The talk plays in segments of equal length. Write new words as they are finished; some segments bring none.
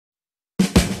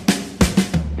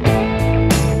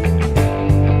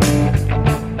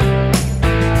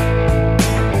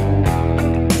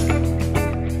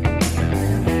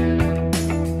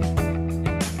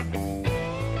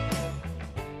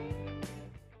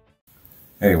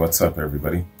Hey, what's up,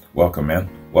 everybody? Welcome, man.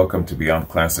 Welcome to Beyond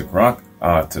Classic Rock.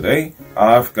 Today,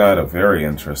 I've got a very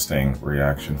interesting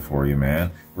reaction for you,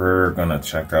 man. We're gonna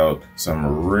check out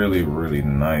some really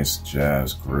nice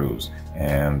jazz grooves,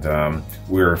 and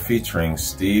we're featuring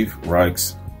Steve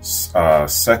Reich's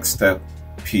Sextet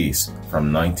piece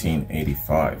from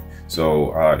 1985.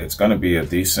 So it's gonna be a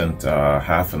decent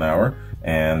half an hour.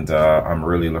 And I'm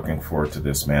really looking forward to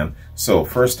this, man. So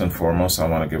first and foremost, I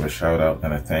want to give a shout out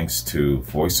and a thanks to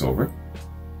VoiceOver.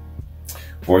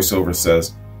 VoiceOver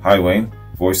says, "Hi Wayne,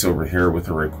 VoiceOver here with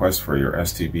a request for your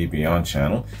STB Beyond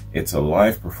channel. It's a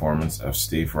live performance of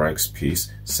Steve Reich's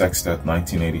piece, Sextet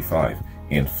 1985,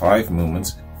 in 5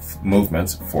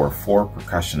 movements for 4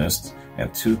 percussionists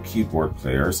and 2 keyboard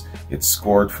players. It's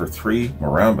scored for 3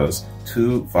 marambas,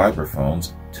 2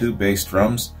 vibraphones, 2 bass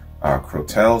drums,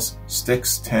 crotales,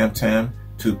 sticks, tam-tam,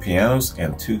 2 pianos,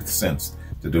 and 2 synths.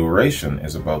 The duration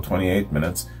is about 28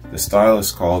 minutes. The style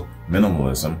is called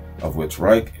minimalism, of which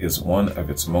Reich is one of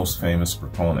its most famous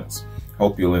proponents.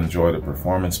 Hope you'll enjoy the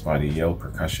performance by the Yale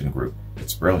Percussion Group.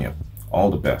 It's brilliant. All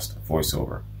the best,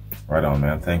 VoiceOver." Right on,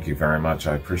 man. Thank you very much.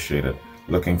 I appreciate it.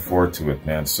 Looking forward to it,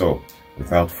 man. So,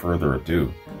 without further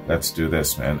ado, let's do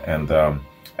this, man. And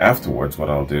afterwards, what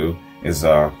I'll do is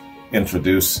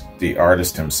introduce the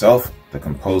artist himself, the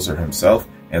composer himself,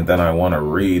 and then I want to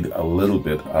read a little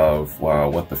bit of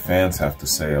what the fans have to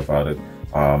say about it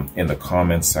in the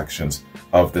comment sections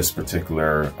of this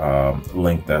particular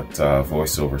link that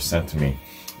VoiceOver sent to me.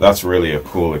 That's really a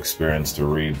cool experience to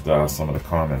read some of the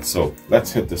comments. So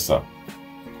let's hit this up.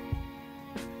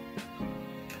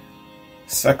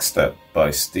 Sextet by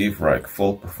Steve Reich,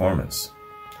 full performance.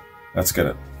 Let's get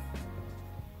it.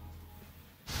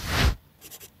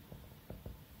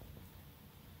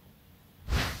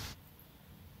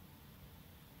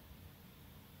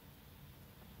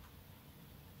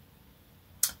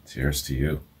 Cheers to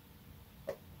you.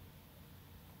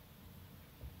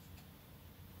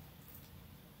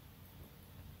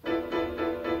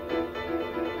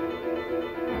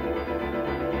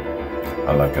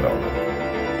 I like it already.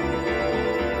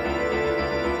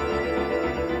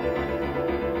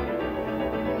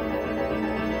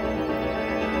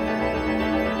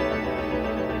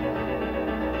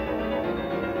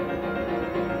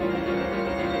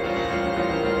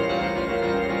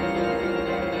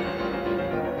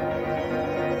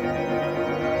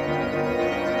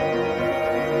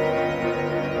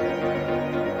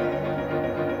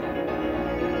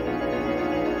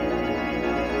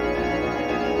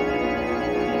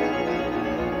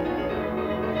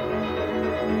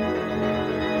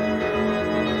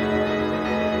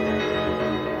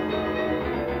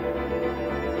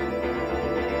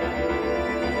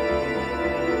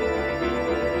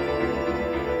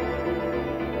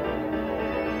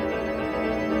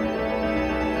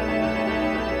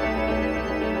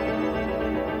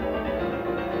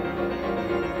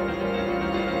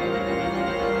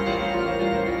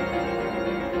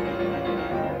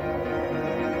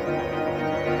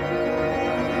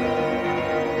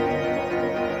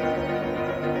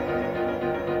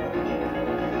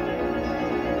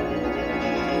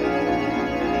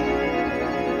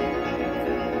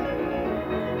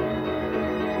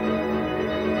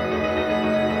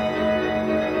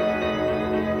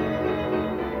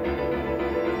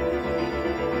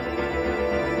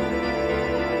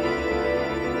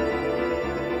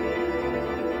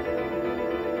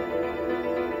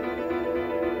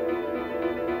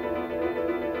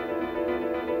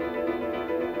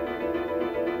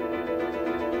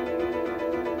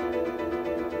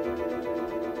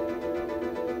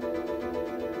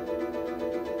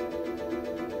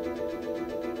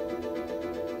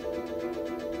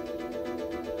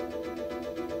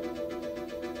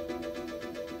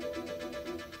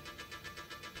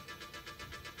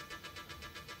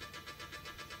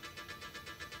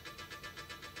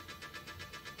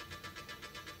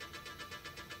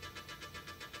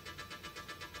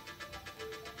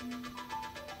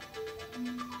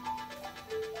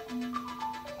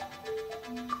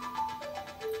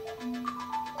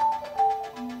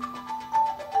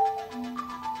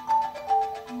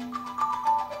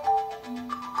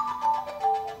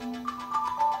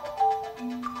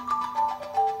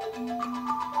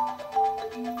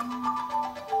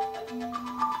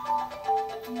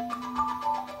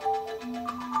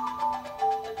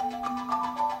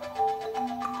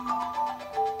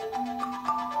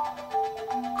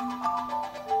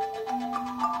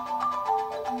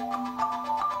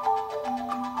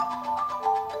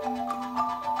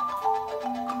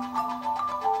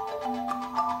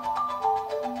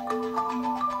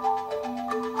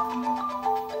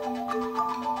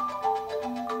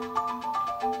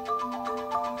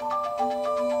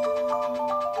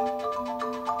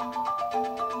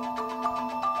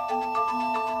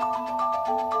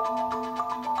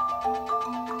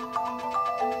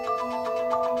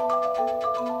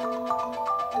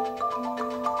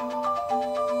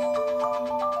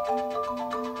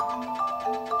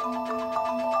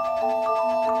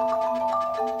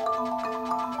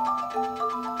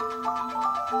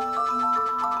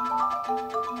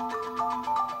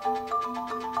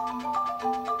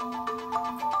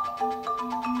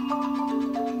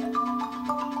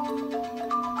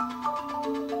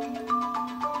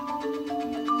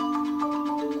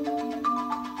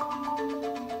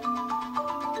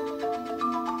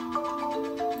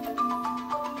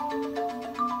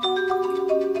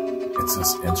 It's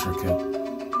as intricate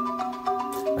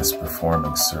as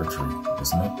performing surgery,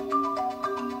 isn't it?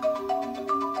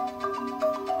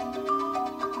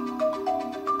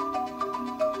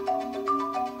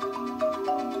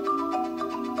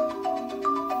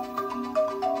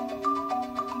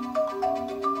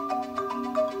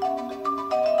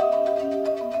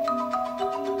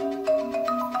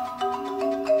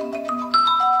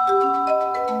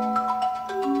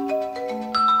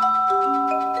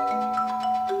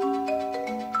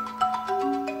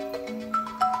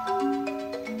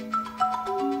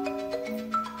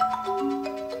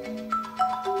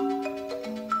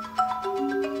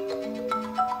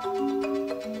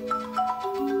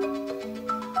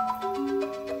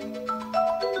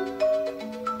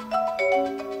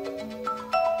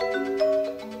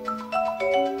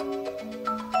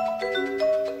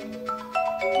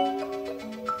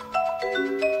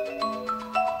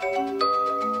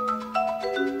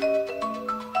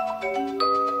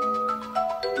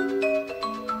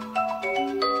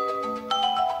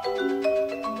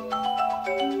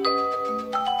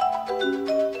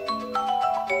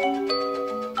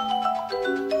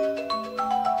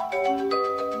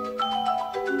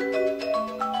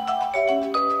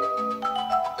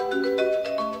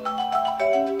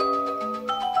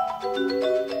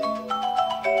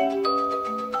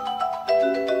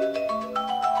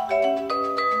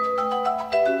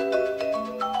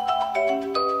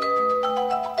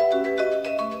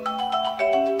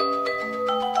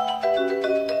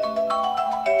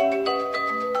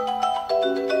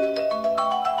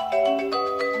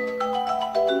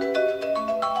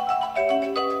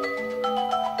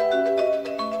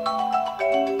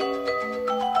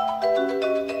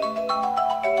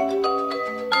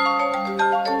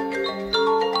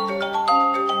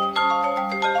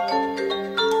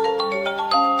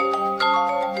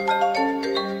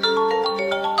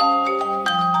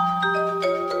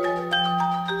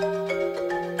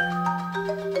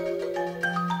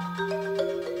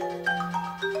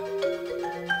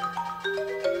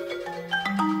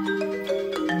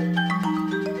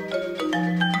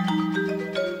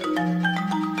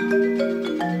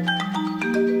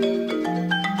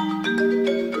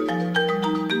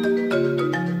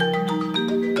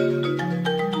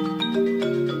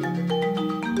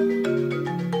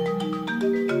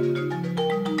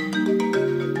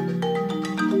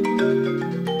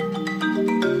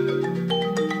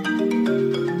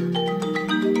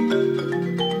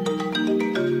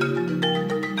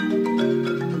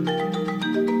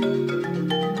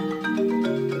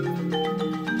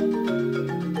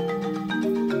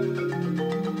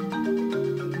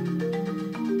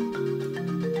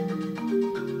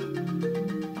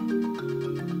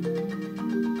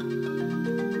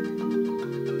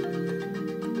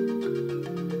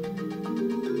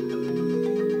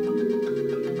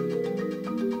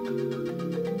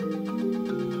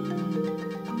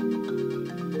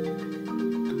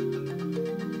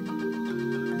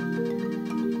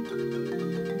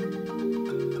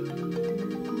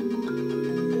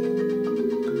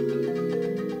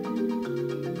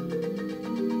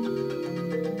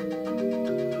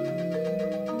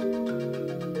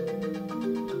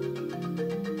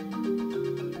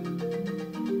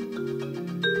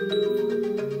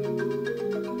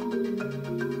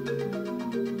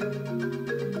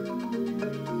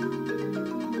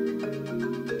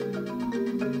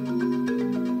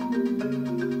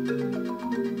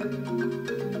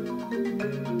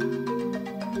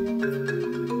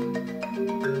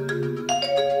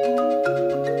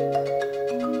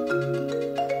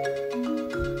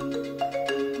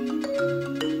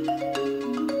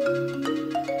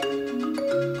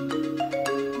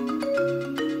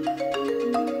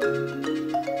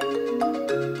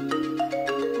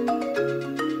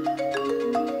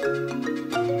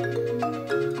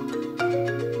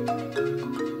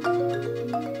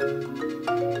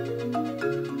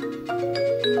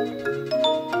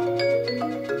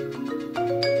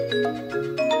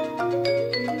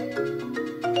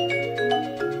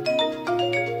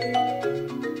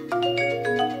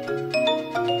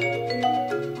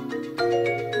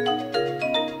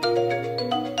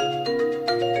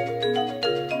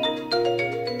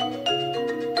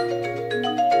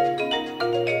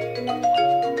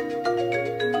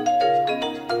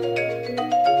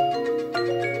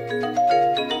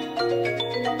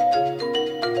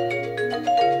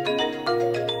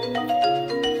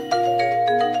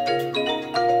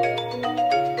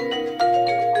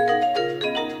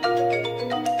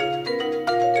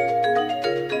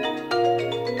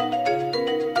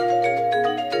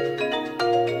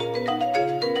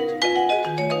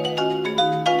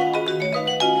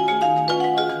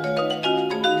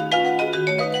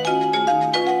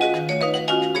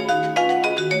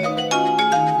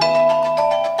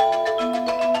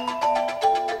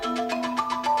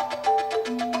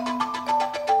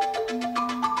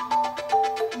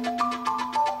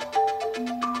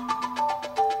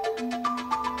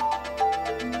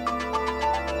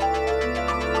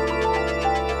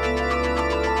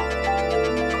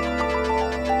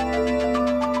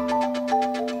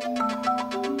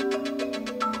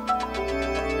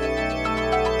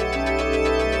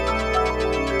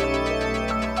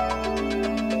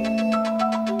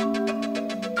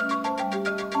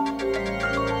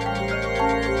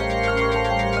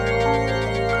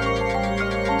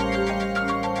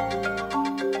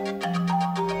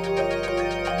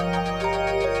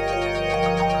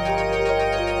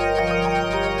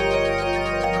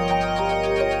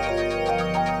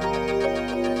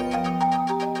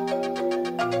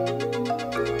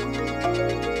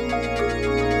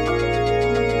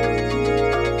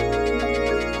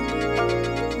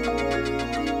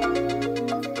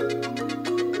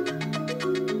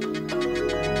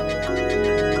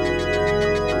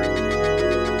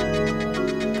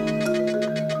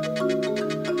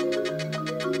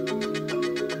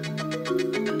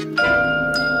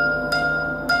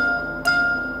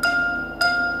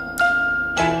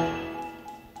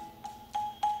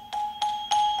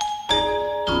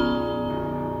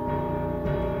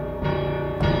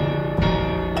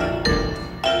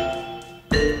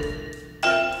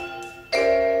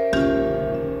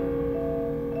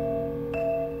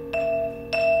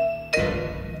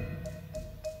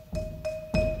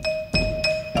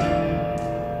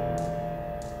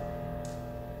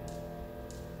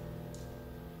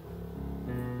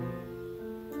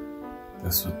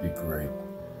 this would be great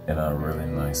in a really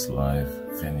nice live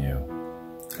venue,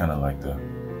 kind of like the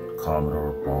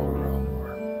Commodore Ballroom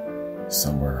or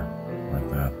somewhere like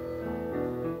that.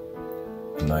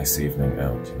 A nice evening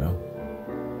out, you know?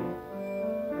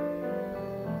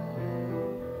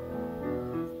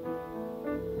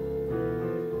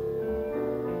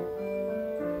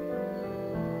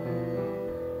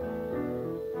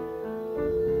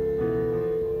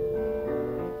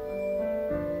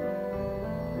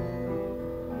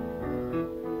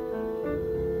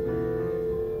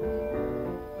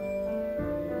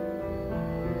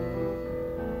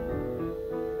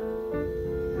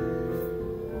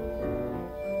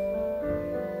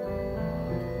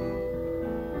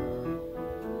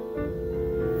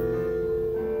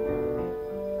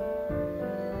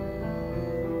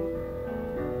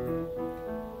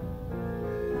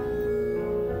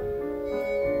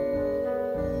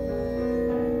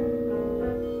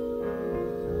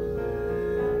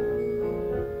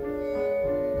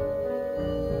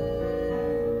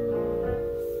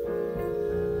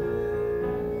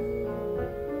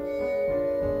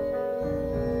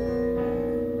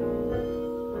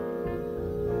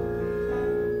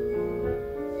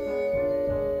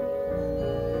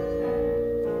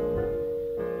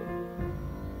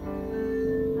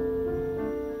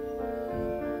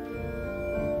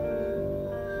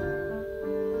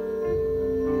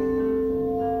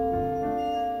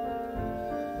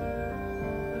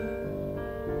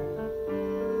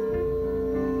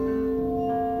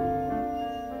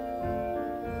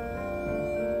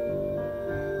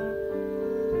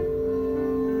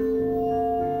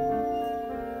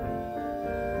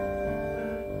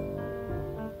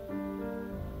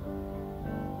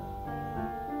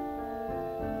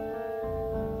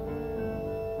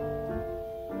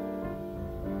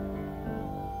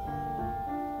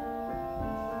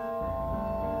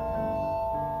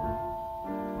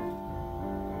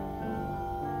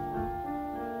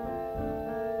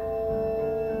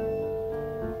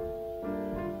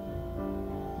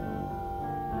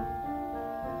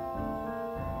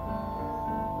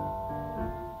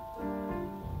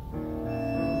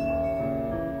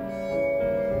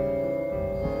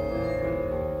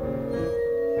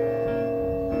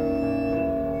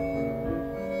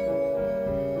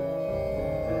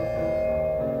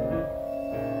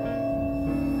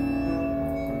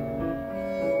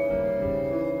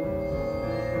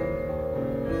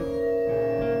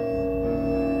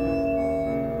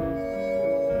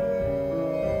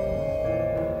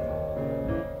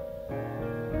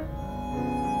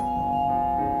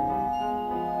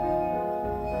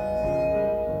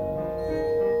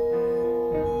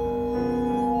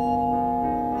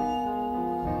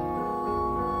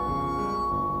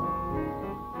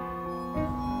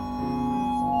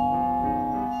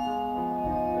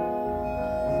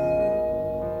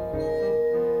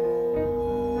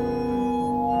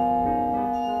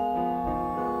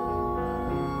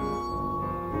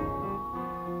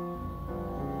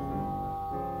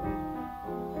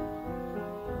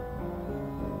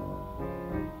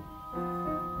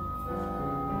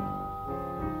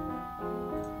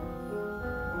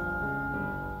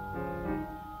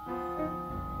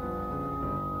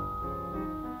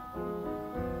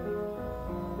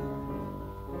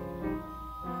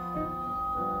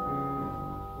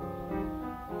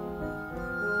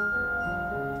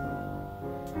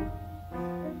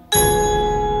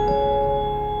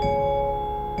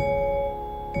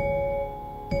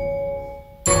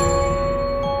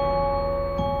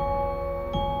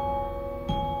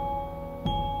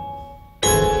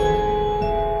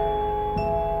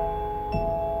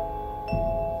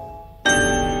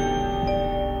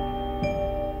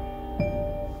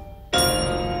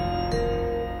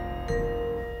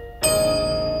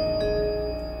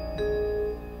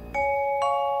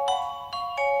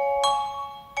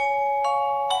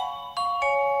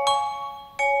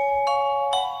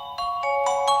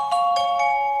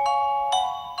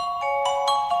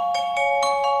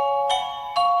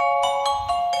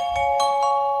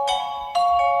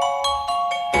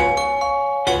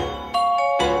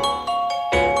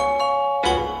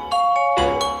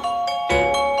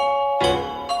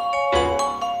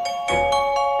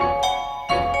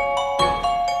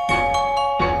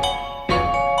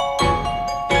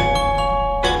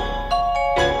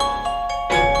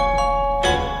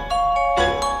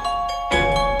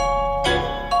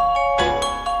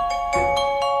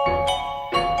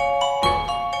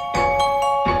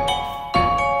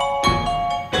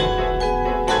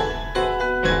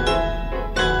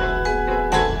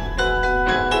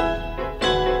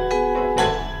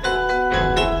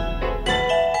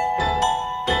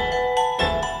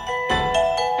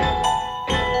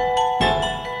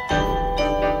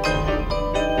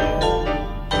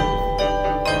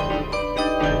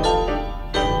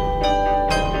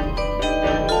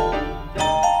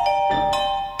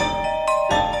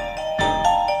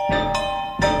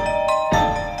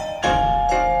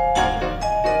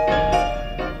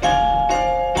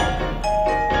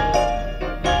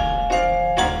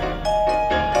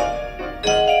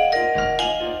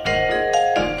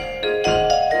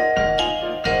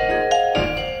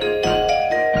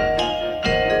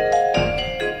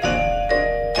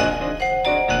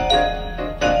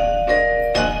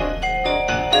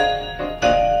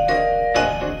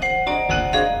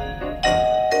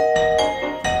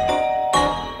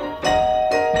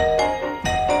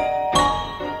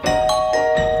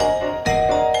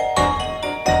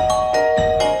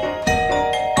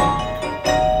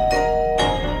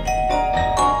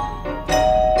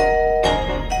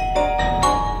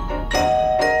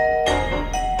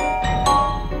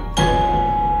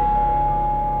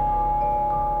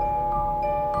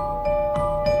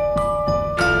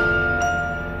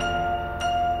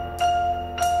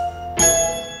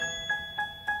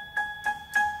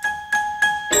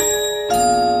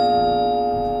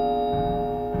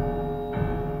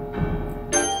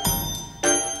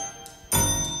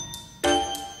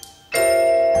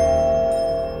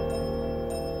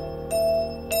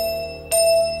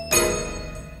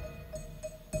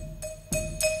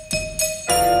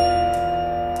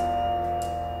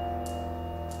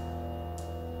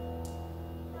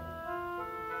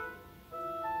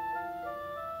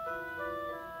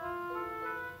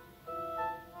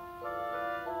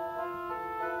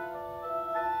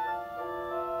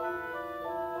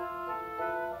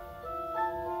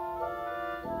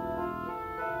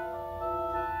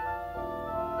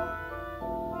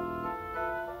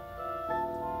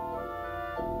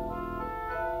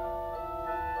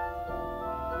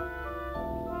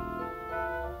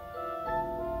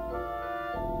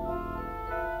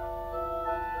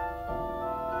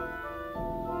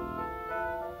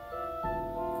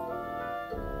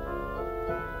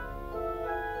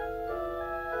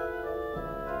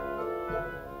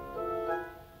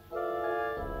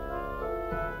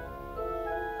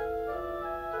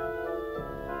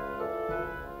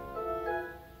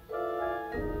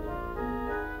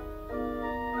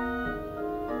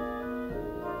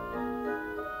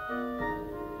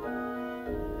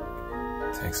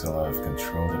 Takes a lot of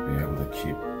control to be able to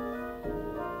keep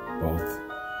both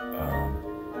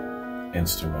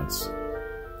instruments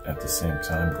at the same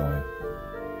time going.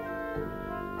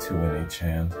 Two in each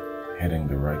hand, hitting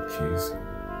the right keys.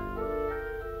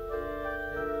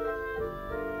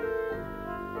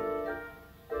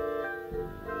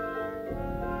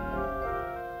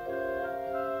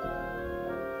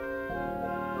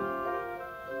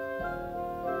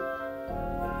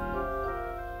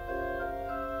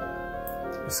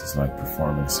 This is like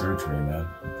performing surgery, man.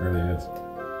 It really is.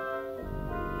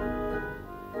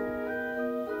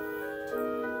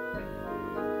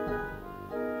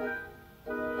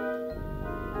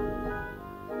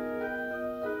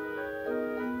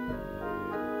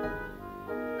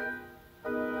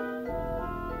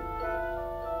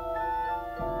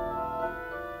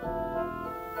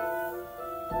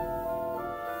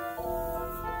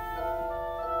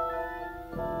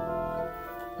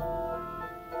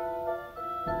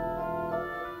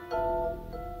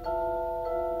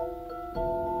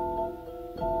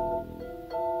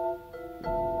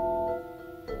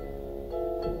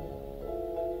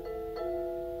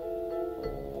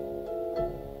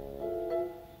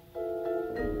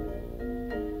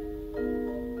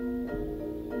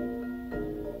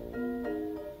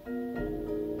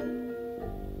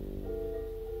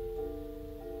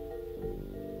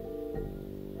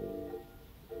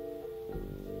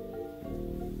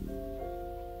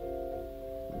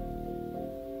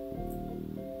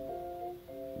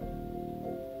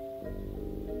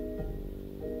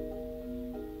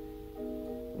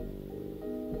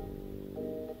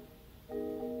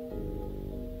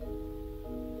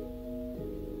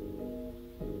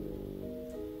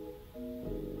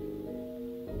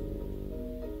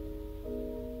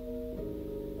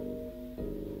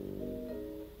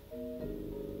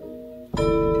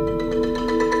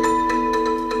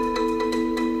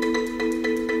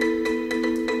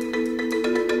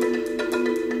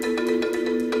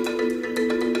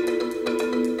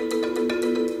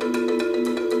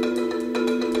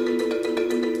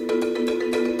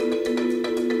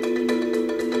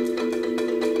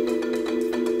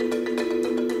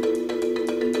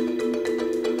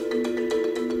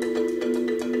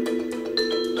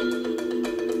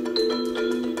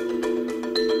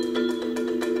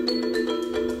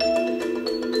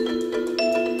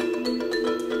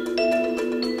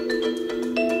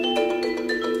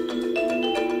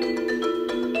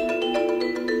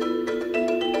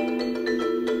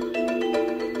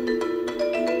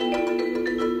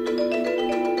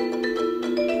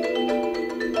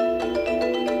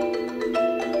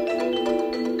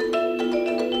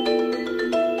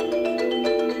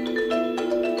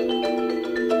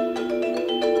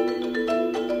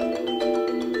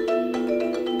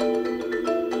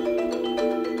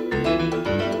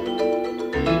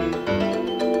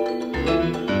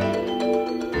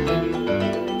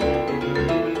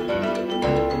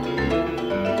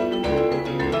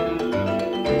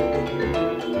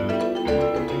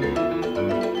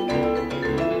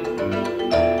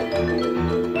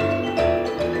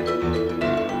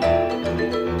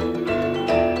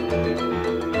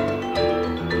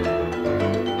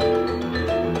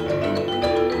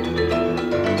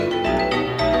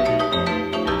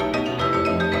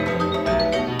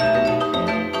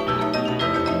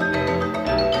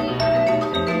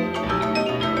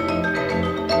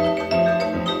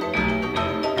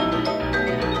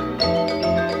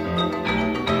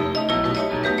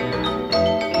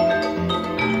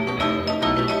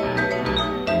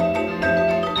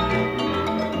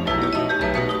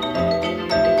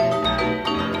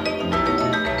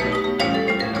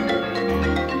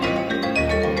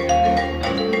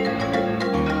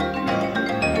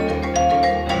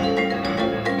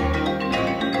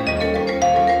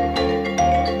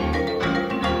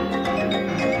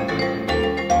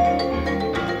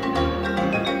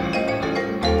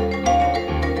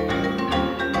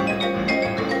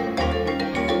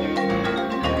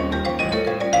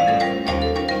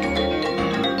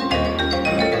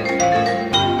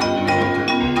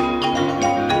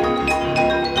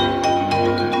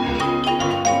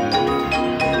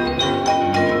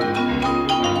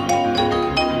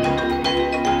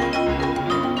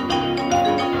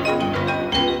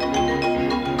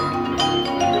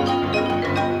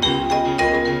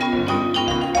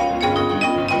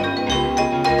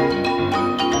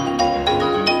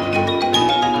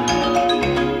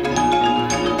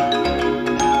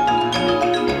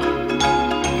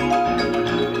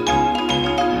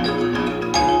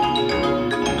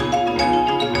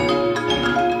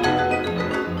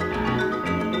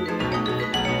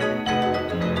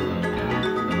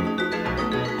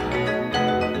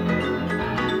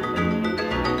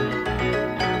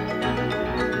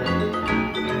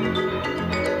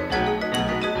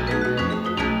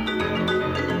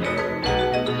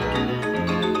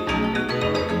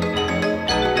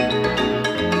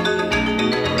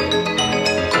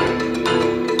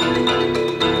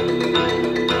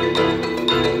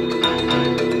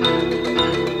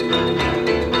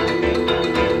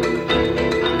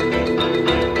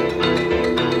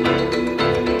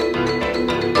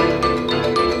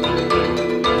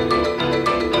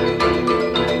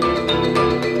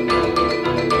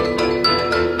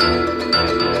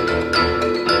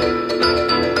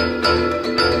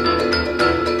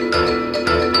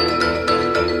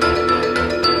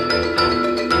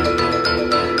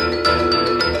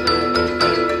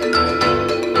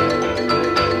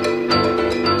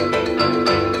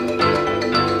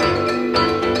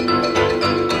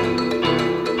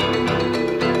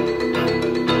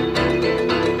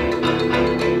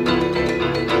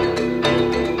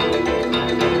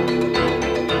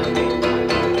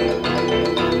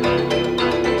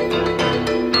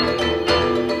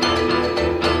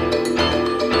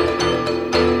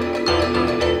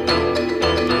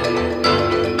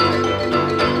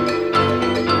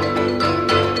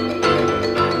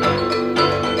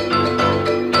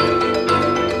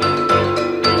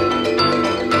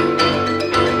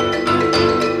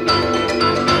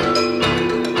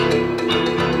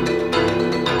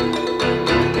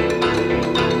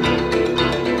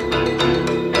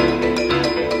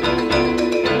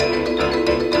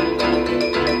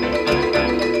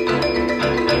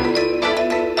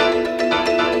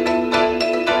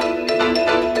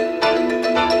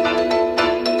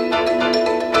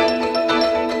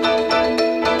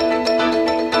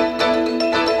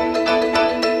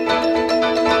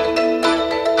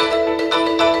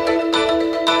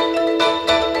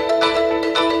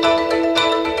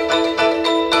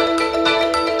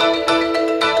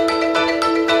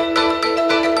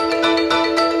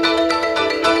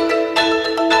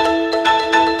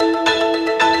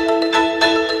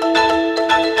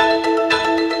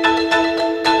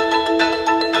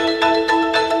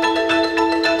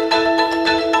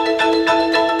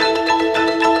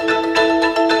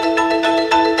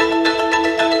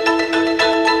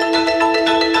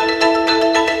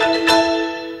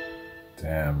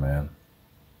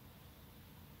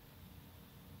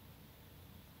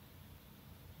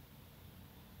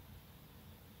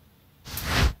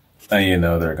 And you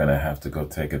know they're gonna have to go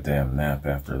take a damn nap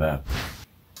after that.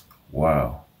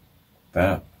 Wow,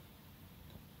 that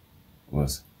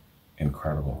was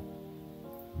incredible,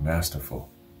 masterful.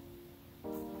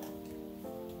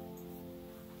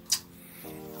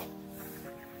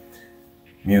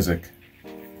 Music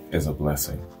is a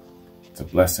blessing. It's a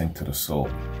blessing to the soul.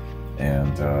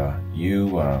 And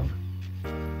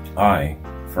I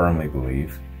firmly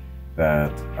believe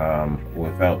that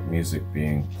without music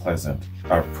being present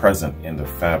in the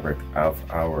fabric of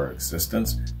our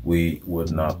existence, we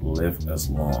would not live as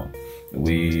long.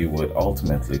 We would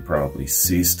ultimately probably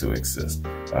cease to exist,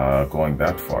 going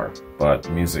that far. But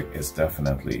music is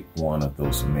definitely one of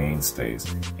those mainstays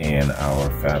in our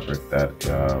fabric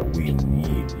that we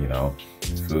need, you know,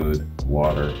 food,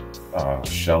 water,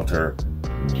 shelter,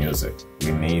 music.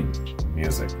 We need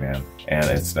music, man, and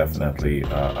it's definitely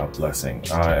a blessing.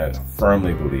 I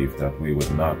firmly believe that we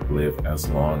would not live as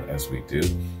long as we do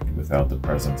without the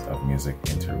presence of music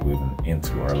interwoven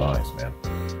into our lives, man.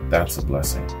 That's a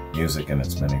blessing. Music in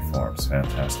its many forms.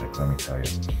 Fantastic, let me tell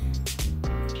you.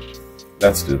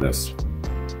 Let's do this.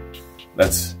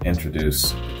 Let's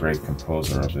introduce the great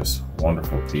composer of this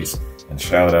wonderful piece, and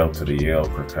shout out to the Yale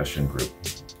Percussion Group.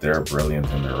 They're brilliant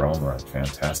in their own right.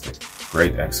 Fantastic.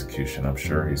 Great execution. I'm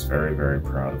sure he's very, very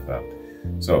proud of that.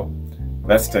 So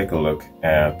let's take a look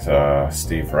at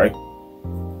Steve Reich,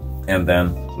 and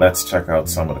then let's check out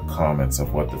some of the comments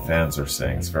of what the fans are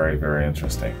saying. It's very, very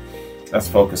interesting. Let's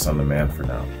focus on the man for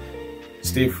now.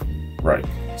 Steve Reich,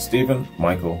 Stephen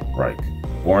Michael Reich,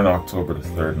 born October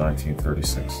 3rd,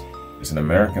 1936, is an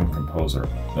American composer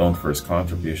known for his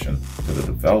contribution to the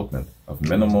development of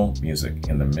minimal music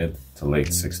in the mid to late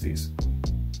 60s.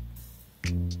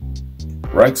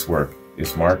 Reich's work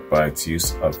is marked by its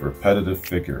use of repetitive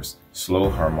figures, slow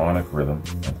harmonic rhythm,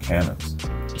 and canons.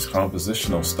 His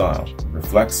compositional style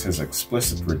reflects his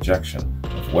explicit rejection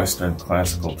of Western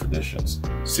classical traditions,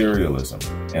 serialism,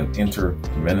 and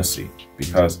interminacy,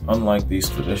 because unlike these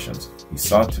traditions, he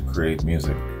sought to create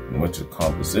music in which a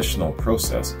compositional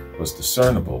process was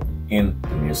discernible in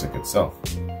the music itself.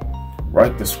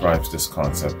 Reich describes this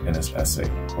concept in his essay,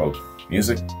 quote,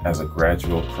 "Music as a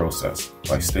gradual process,"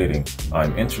 by stating,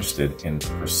 "I'm interested in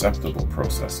perceptible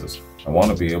processes. I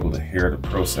want to be able to hear the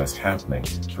process happening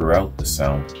throughout the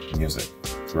sounding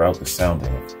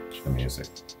of the music."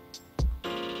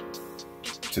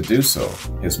 To do so,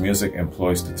 his music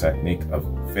employs the technique of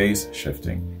phase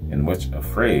shifting, in which a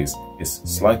phrase is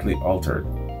slightly altered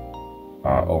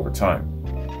over time,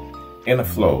 in a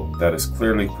flow that is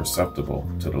clearly perceptible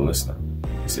to the listener.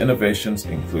 His innovations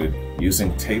include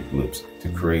using tape loops to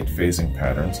create phasing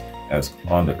patterns, as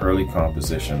on the early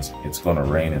compositions It's Gonna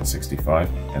Rain in '65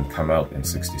 and Come Out in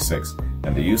 '66,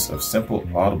 and the use of simple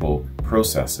audible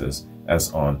processes,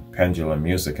 as on Pendulum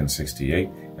Music in '68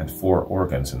 and Four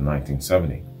Organs in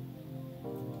 1970.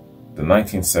 The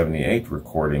 1978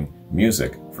 recording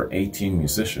Music for 18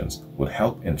 Musicians would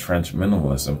help entrench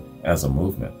minimalism as a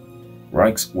movement.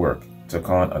 Reich's work took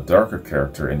on a darker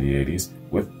character in the 80s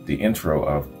with the intro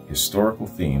of historical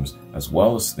themes as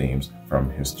well as themes from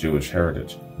his Jewish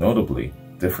heritage, notably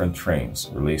Different Trains,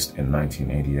 released in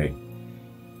 1988.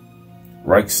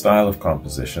 Reich's style of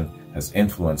composition has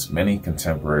influenced many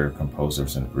contemporary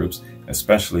composers and groups,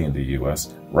 especially in the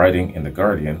US. Writing in The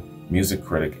Guardian, music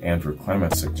critic Andrew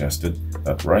Clement suggested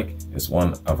that Reich is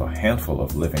one of a handful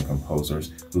of living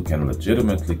composers who can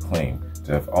legitimately claim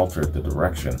to have altered the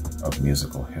direction of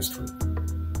musical history.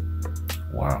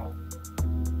 Wow.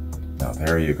 Now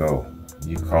there you go.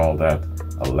 You call that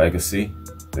a legacy?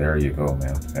 There you go,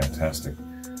 man. Fantastic.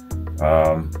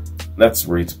 Let's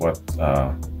read what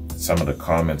some of the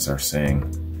comments are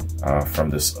saying from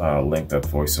this link that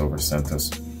VoiceOver sent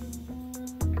us.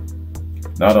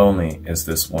 Not only is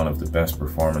this one of the best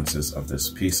performances of this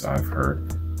piece I've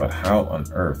heard, but how on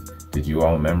earth did you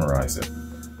all memorize it?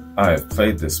 I have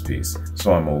played this piece,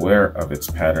 so I'm aware of its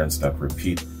patterns that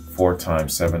repeat 4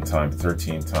 times, 7 times,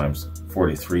 13 times,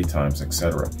 43 times,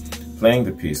 etc. Playing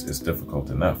the piece is difficult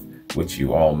enough, which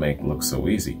you all make look so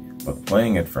easy, but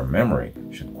playing it from memory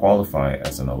should qualify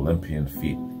as an Olympian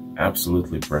feat.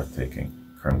 Absolutely breathtaking.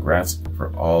 Congrats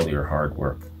for all your hard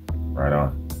work. Right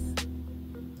on.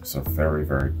 It's a very,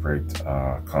 very great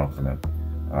compliment.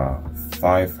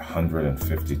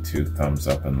 552 thumbs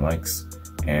up and likes,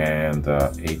 and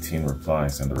 18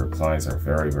 replies, and the replies are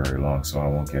very, very long, so I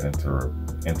won't get into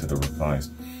the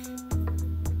replies.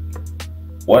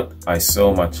 What I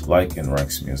so much like in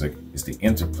Reich's music is the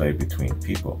interplay between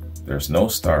people. There's no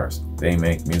stars, they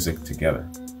make music together.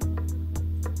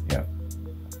 Yeah.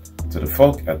 To the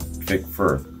folk at Vic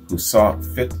Firth who saw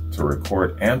fit to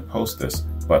record and post this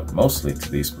but mostly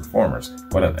to these performers.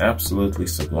 What an absolutely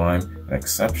sublime and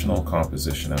exceptional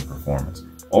composition and performance.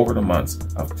 Over the months,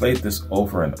 I've played this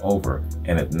over and over,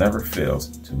 and it never fails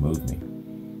to move me.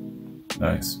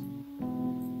 Nice.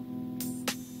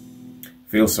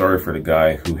 Feel sorry for the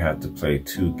guy who had to play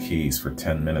 2 keys for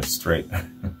 10 minutes straight.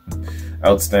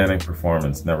 Outstanding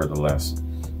performance, nevertheless.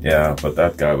 Yeah, but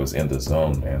that guy was in the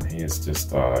zone, man. He is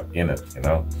just in it, you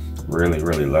know? Really,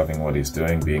 really loving what he's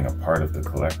doing, being a part of the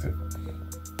collective.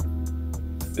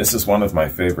 This is one of my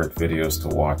favorite videos to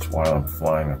watch while I'm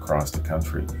flying across the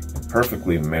country. It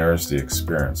perfectly mirrors the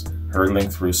experience, hurtling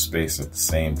through space at the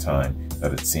same time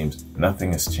that it seems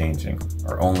nothing is changing,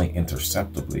 or only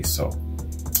imperceptibly so.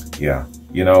 Yeah,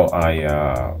 you know,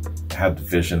 I had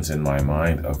visions in my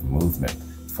mind of movement,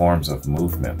 forms of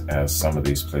movement, as some of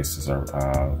these places are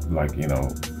like, you know,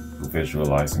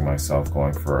 visualizing myself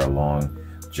going for a long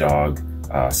jog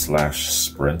slash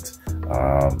sprint,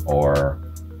 or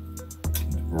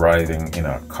riding in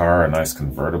a car, a nice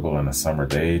convertible in a summer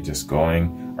day, just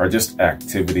going, or just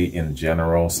activity in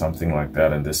general, something like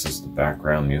that. And this is the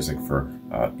background music for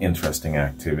interesting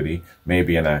activity,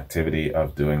 maybe an activity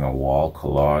of doing a wall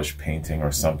collage painting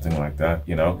or something like that,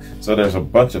 you know. So there's a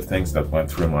bunch of things that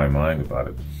went through my mind about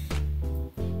it.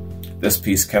 This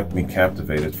piece kept me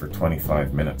captivated for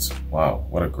 25 minutes. Wow,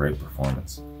 what a great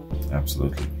performance.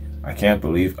 Absolutely. I can't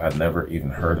believe I'd never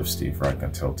even heard of Steve Reich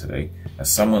until today.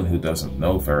 As someone who doesn't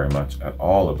know very much at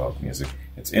all about music,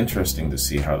 it's interesting to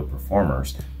see how the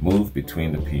performers move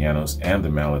between the pianos and the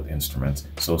mallet instruments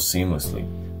so seamlessly.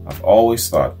 I've always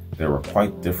thought there were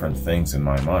quite different things in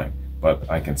my mind, but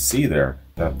I can see there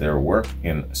that they work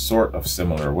in sort of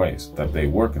similar ways,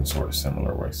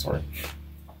 sorry.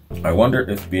 I wonder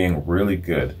if being really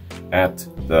good at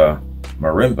the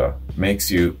marimba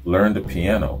makes you learn the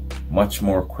piano much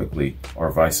more quickly,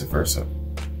 or vice versa.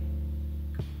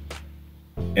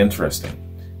 Interesting.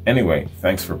 Anyway,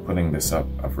 thanks for putting this up.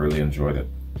 I've really enjoyed it.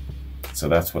 So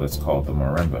that's what it's called, the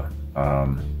marimba.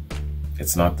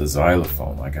 It's not the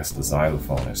xylophone. I guess the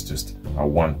xylophone is just a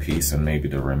one piece, and maybe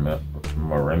the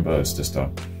marimba is just a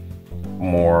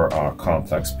more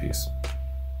complex piece.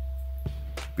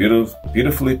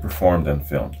 Beautifully performed and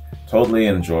filmed. Totally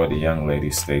enjoy the young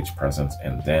lady's stage presence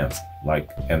and dance-like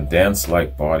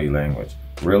body language.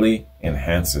 Really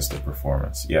enhances the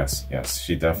performance. Yes,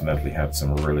 she definitely had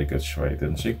some really good show,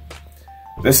 didn't she?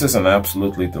 This is an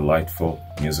absolutely delightful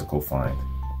musical find.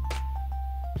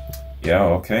 Yeah,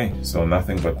 okay, so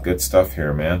nothing but good stuff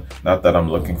here, man. Not that I'm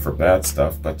looking for bad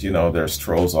stuff, but you know, there's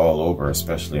trolls all over,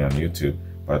 especially on YouTube.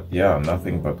 But yeah,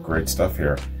 nothing but great stuff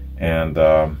here. And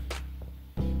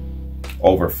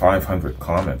over 500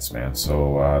 comments, man.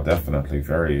 So definitely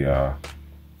very,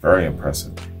 very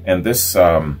impressive. And this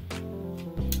channel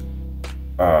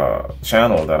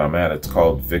that I'm at, it's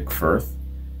called Vic Firth,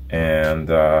 and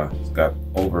it's got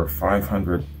over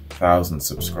 500,000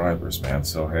 subscribers, man.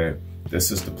 So hey,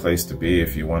 this is the place to be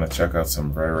if you want to check out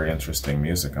some very interesting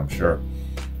music, I'm sure.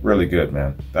 Really good,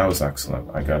 man. That was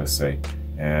excellent, I gotta say.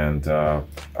 And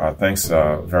thanks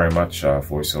very much,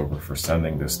 VoiceOver, for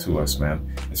sending this to us,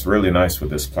 man. It's really nice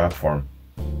with this platform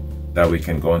that we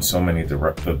can go in so many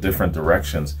different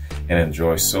directions and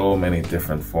enjoy so many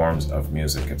different forms of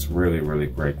music. It's really, really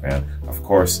great, man. Of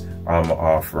course,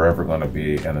 I'm forever going to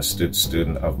be an astute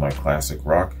student of my classic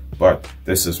rock, but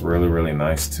this is really, really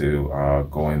nice to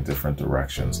go in different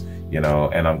directions, you know.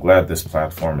 And I'm glad this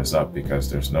platform is up, because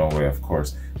there's no way, of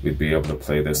course, we'd be able to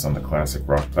play this on the classic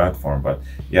rock platform. But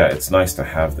yeah, it's nice to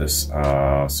have this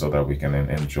so that we can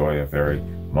enjoy a very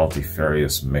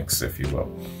multifarious mix, if you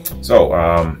will. So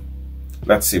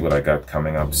let's see what I got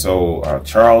coming up. So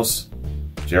Charles,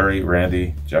 Jerry,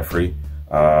 Randy, Jeffrey,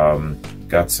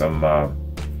 got some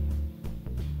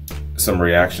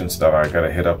reactions that I got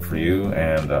to hit up for you,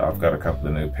 and I've got a couple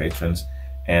of new patrons,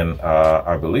 and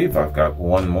I believe I've got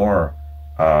one more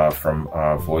from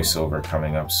VoiceOver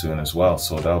coming up soon as well.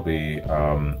 So that'll be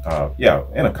yeah,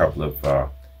 in a couple of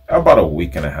about a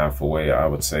week and a half away, I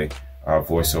would say.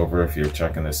 VoiceOver, if you're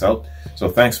checking this out. So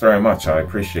thanks very much. I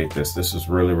appreciate this. This is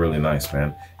really, really nice,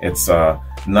 man. It's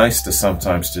nice to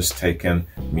sometimes just take in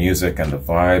music and the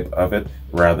vibe of it,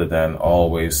 rather than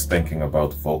always thinking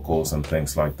about vocals and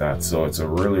things like that. So it's a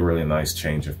really, really nice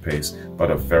change of pace,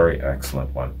 but a very excellent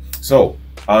one. So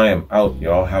I am out,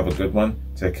 y'all. Have a good one.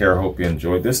 Take care. Hope you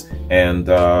enjoyed this. And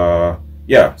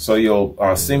yeah, so you'll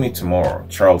see me tomorrow.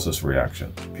 Charles's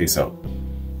reaction. Peace out.